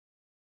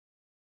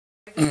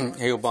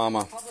Hey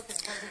Obama,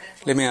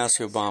 let me ask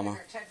you, Obama.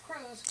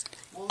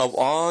 Of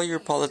all your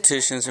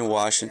politicians in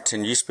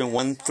Washington, you spend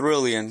 $1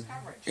 trillion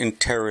in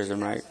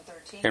terrorism, right?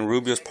 And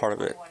Rubio's part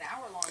of it.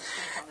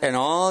 And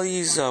all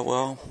these,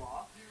 where's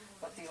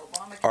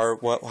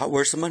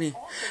the money?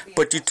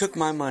 But you took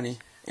my money,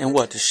 and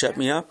what, to shut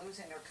me up?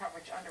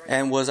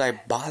 And was I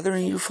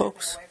bothering you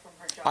folks?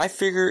 I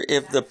figure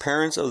if the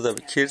parents of the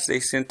kids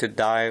they sent to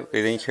die,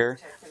 they didn't care,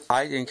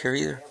 I didn't care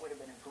either.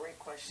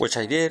 Which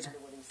I did,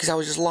 because I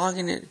was just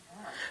logging it.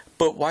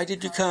 But why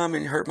did you come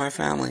and hurt my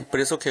family? But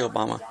it's okay,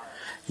 Obama.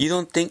 You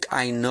don't think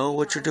I know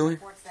what you're doing?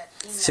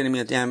 Sending me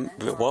a damn...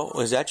 Well,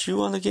 is that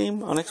you on the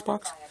game on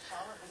Xbox?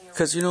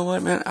 Because you know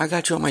what, man? I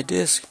got you on my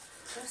disc.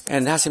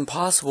 And that's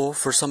impossible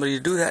for somebody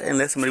to do that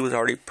unless somebody was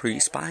already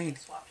pre-spying.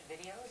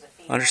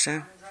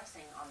 Understand?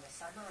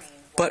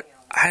 But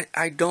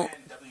I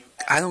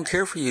don't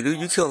care for you, dude.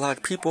 You kill a lot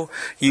of people.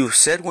 You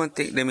said one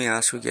thing. Let me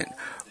ask you again.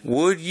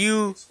 Would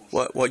you...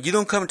 you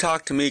don't come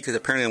talk to me because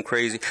apparently I'm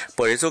crazy.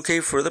 But it's okay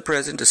for the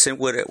president to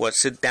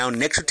sit down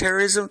next to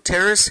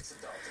terrorists?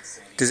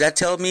 Does that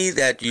tell me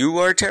that you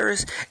are a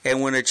terrorist?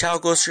 And when a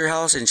child goes to your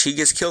house and she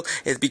gets killed,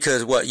 it's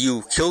because,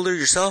 you killed her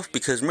yourself?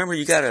 Because remember,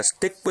 you got to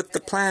stick with the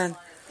plan.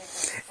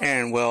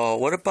 And,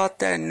 what about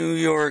that New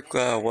York,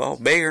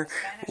 mayor?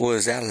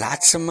 Was that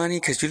lots of money?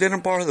 Because you let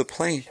him borrow the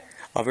plane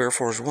of Air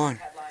Force One.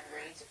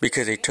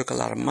 Because they took a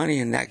lot of money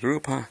in that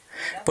group, huh?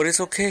 But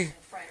it's okay.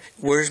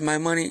 Where's my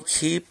money?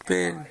 Keep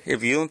it.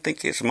 If you don't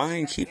think it's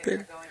mine, keep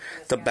it.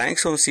 The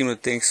banks don't seem to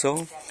think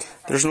so.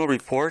 There's no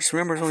reports.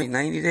 Remember, it's only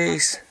 90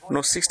 days.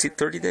 No,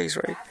 30 days,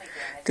 right?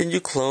 Then you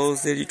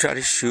closed it. You try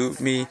to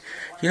shoot me.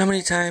 You know how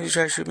many times you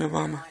try to shoot me,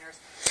 Obama?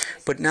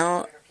 But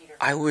now,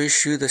 I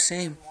wish you the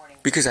same.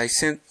 Because I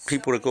sent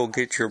people to go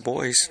get your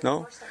boys,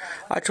 no?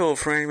 I told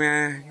a friend,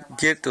 man,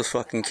 get those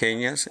fucking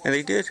Kenyans. And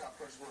they did.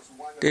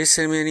 They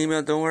sent me an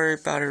email, don't worry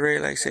about it, Ray.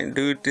 Like saying,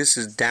 dude, this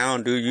is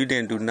down, dude. You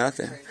didn't do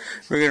nothing.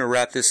 We're going to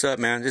wrap this up,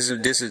 man. This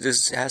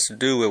has to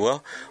do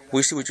with,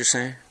 we see what you're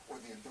saying.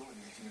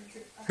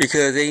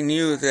 Because they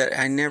knew that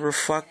I never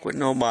fuck with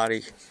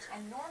nobody.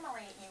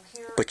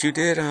 But you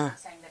did, huh?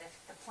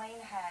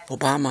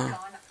 Obama,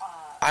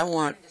 I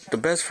want the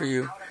best for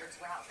you.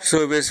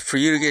 So if it's for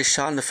you to get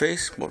shot in the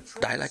face,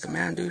 die like a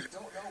man, dude.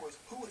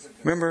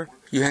 Remember,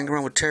 you hang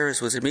around with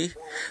terrorists. Was it me?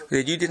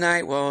 Did you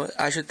deny?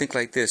 I should think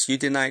like this. You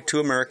denied 2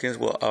 Americans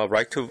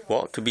right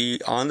to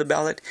be on the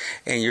ballot,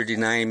 and you're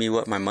denying me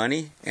my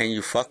money, and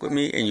you fuck with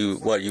me, and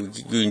you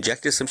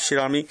injected some shit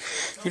on me.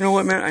 You know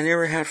what, man? I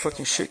never had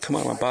fucking shit come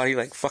out of my body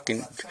like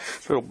fucking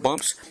little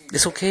bumps.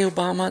 It's okay,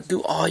 Obama.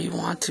 Do all you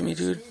want to me,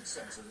 dude.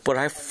 But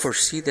I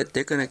foresee that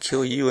they're gonna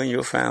kill you and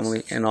your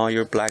family and all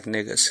your black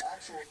niggas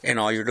and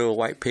all your little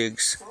white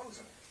pigs.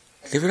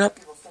 Live it up.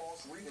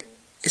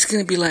 It's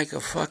going to be like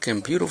a fucking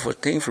beautiful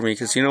thing for me.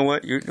 Because you know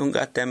what? You don't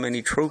got that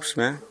many troops,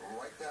 man.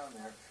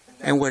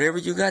 And whatever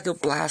you got, they'll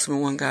blast them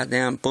in one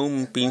goddamn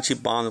boom,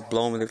 beanchy bomb. They'll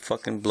blow them and they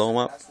fucking blow them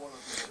up.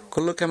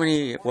 Go look how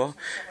many...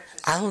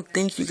 I don't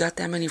think you got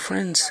that many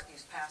friends.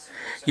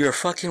 You're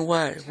fucking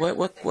what?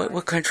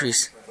 What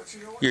countries?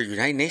 You're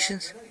United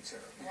Nations?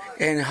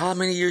 And how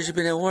many years you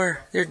been at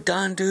war? They're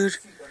done, dude.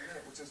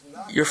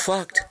 You're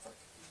fucked.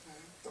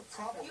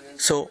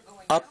 So...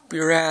 up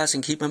your ass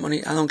and keep my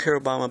money. I don't care,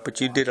 Obama,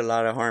 but you did a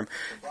lot of harm.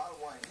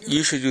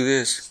 You should do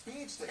this.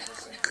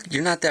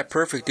 You're not that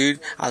perfect, dude.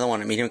 I don't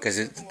want to meet him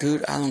because,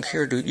 dude, I don't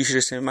care, dude. You should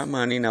have sent my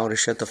money now to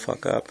shut the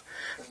fuck up.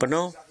 But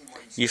no,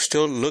 you're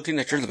still looking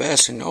that you're the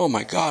best. And, oh,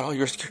 my God,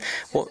 you're security.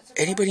 Well,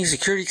 anybody in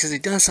security because they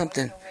done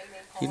something.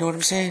 You know what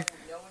I'm saying?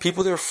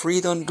 People that are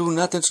free don't do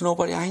nothing to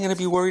nobody. I ain't going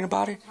to be worried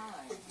about it.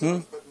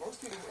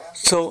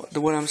 So,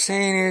 what I'm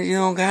saying is, you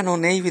don't got no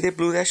Navy. They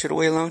blew that shit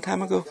away a long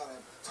time ago.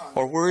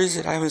 Or where is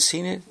it? I haven't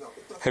seen it.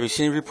 Have you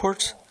seen any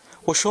reports?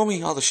 Well, show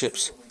me all the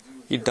ships.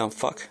 You dumb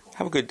fuck.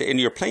 Have a good day. And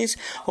your planes?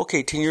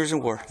 Okay, 10 years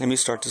in war. Let me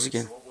start this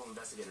again.